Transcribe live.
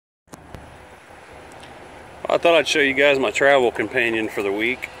I thought I'd show you guys my travel companion for the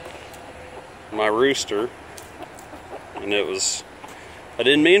week, my Rooster. And it was, I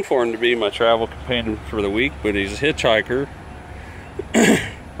didn't mean for him to be my travel companion for the week, but he's a hitchhiker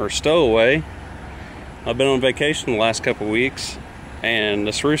or stowaway. I've been on vacation the last couple weeks, and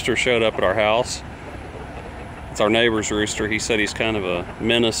this rooster showed up at our house. It's our neighbor's rooster. He said he's kind of a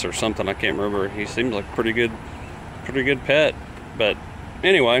menace or something. I can't remember. He seems like a pretty good pet. But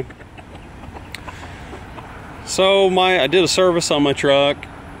anyway, so I did a service on my truck,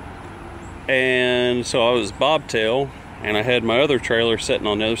 and so I was bobtail, and I had my other trailer sitting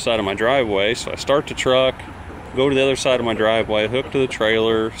on the other side of my driveway. So I start the truck, go to the other side of my driveway, hook to the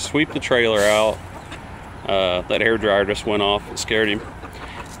trailer, sweep the trailer out. That air dryer just went off and scared him.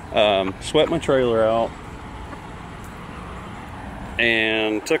 Swept my trailer out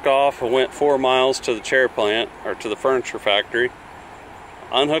and took off. I went 4 miles to the chair plant, or to the furniture factory,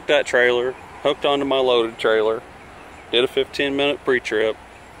 unhooked that trailer, hooked onto my loaded trailer, did a 15-minute pre-trip,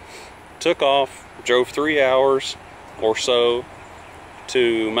 took off, drove 3 hours or so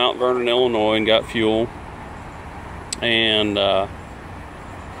to Mount Vernon, Illinois, and got fuel, and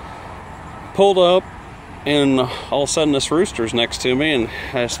pulled up, and all of a sudden this rooster's next to me, and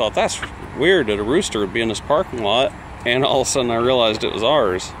I just thought, that's weird that a rooster would be in this parking lot. And all of a sudden I realized it was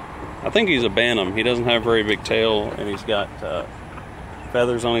ours. I think he's a bantam. He doesn't have a very big tail, and he's got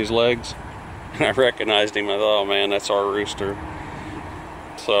feathers on his legs. And I recognized him. I thought, oh man, that's our rooster.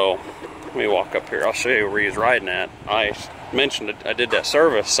 So let me walk up here. I'll show you where he's riding at. I mentioned it, I did that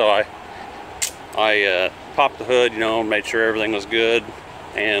service, so I popped the hood, made sure everything was good.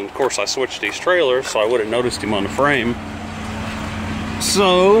 And of course I switched these trailers, so I would have noticed him on the frame.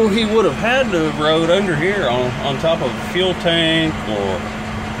 So he would have had to have rode under here on top of a fuel tank or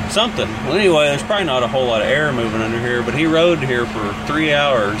something. Well, anyway, there's probably not a whole lot of air moving under here, but he rode here for 3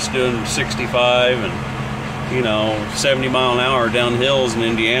 hours doing 65 and 70 mile an hour down hills in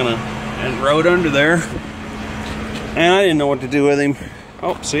Indiana, and rode under there. And I didn't know what to do with him.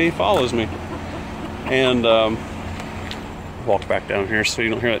 Oh, see, he follows me. And walk back down here so you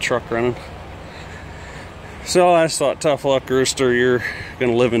don't hear that truck running. So I just thought, tough luck, Rooster, you're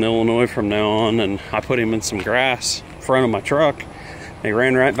gonna live in Illinois from now on. And I put him in some grass in front of my truck. He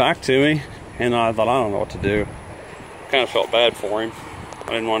ran right back to me, and I thought, I don't know what to do. Kind of felt bad for him. I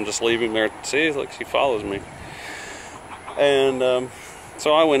didn't want to just leave him there. See, look, he follows me. And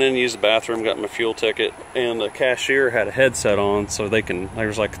so I went in and used the bathroom, got my fuel ticket, and the cashier had a headset on, so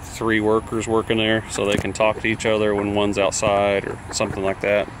there's like 3 workers working there, so they can talk to each other when one's outside or something like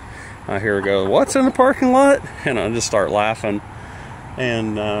that. I hear her go, "What's in the parking lot?" And I just start laughing.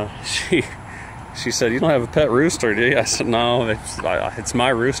 And she said, "You don't have a pet rooster, do you?" I said, "No, it's my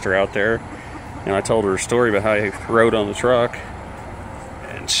rooster out there." And I told her a story about how he rode on the truck.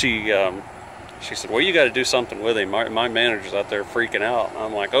 And she said, "Well, you got to do something with him. My manager's out there freaking out." And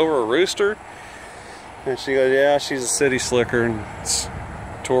I'm like, "Over a rooster?" And she goes, "Yeah, she's a city slicker and it's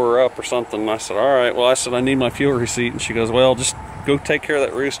tore her up or something." And I said, "All right." Well, I said, "I need my fuel receipt." And she goes, "Well, just go take care of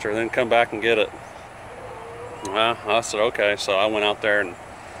that rooster, then come back and get it." Well, I said, okay. So I went out there, and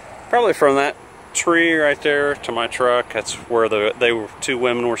probably from that tree right there to my truck, that's where the 2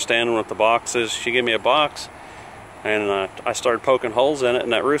 women were standing with the boxes. She gave me a box, and I started poking holes in it,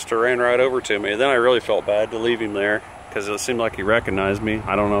 and that rooster ran right over to me. Then I really felt bad to leave him there, because it seemed like he recognized me.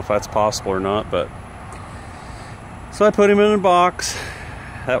 I don't know if that's possible or not, but so I put him in a box.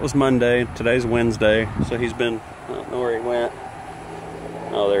 That was Monday. Today's Wednesday, so he's been, I don't know where he went.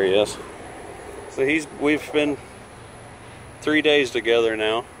 Oh, there he is. So we've been 3 days together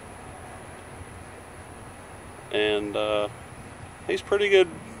now, and he's a pretty good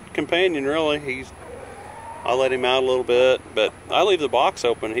companion, really. I let him out a little bit, but I leave the box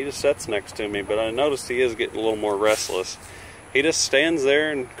open. He just sits next to me, but I noticed he is getting a little more restless. He just stands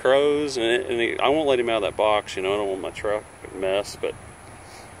there and crows, and I won't let him out of that box. I don't want my truck a mess, but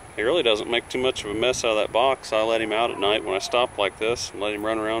he really doesn't make too much of a mess out of that box. I let him out at night when I stop like this and let him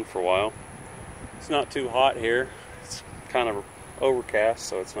run around for a while. It's not too hot here. It's kind of overcast,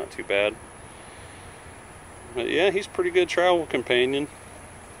 so it's not too bad. But yeah, he's a pretty good travel companion.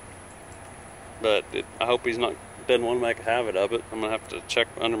 But I hope he's doesn't want to make a habit of it. I'm going to have to check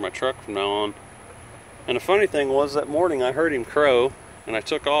under my truck from now on. And the funny thing was, that morning I heard him crow, and I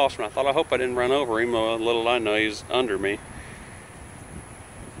took off, and I thought, I hope I didn't run over him. Little I know he's under me.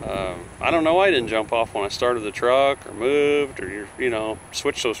 I don't know why he didn't jump off when I started the truck, or moved, or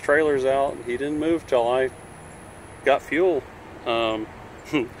switched those trailers out. He didn't move till I got fuel. The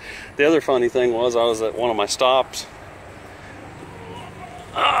other funny thing was, I was at one of my stops.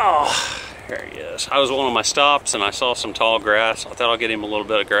 Oh, there he is. I was at one of my stops, and I saw some tall grass. I thought I'll get him a little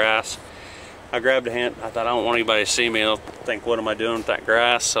bit of grass. I grabbed a hand. I thought, I don't want anybody to see me. They'll think, what am I doing with that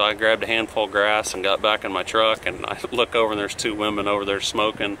grass? So I grabbed a handful of grass and got back in my truck, and I look over and there's two women over there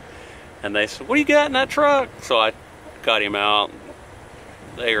smoking, and they said, what do you got in that truck? So I got him out.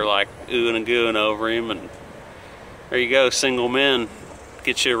 They were like oohing and gooing over him, and there you go, single men.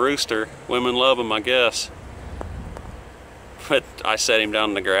 Get you a rooster. Women love them, I guess. But I set him down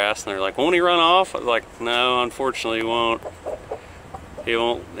in the grass, and they're like, won't he run off? I was like, no, unfortunately he won't. He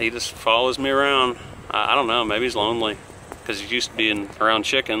won't. He just follows me around. I don't know, maybe he's lonely, because he's used to being around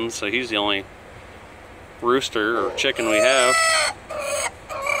chickens, so he's the only rooster or chicken we have.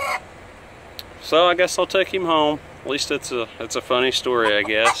 So I guess I'll take him home. At least it's a funny story, I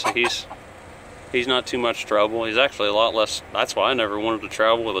guess. He's not too much trouble. He's actually a lot less. That's why I never wanted to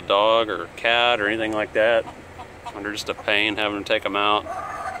travel with a dog or a cat or anything like that. Under just a pain having to take him out.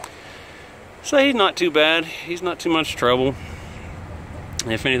 So he's not too bad. He's not too much trouble.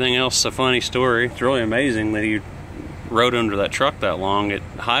 If anything else, it's a funny story. It's really amazing that he rode under that truck that long at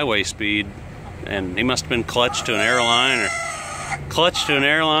highway speed, and he must have been clutched to an airline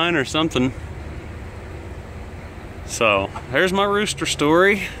or something. So there's my rooster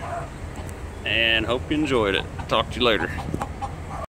story, and hope you enjoyed it. Talk to you later.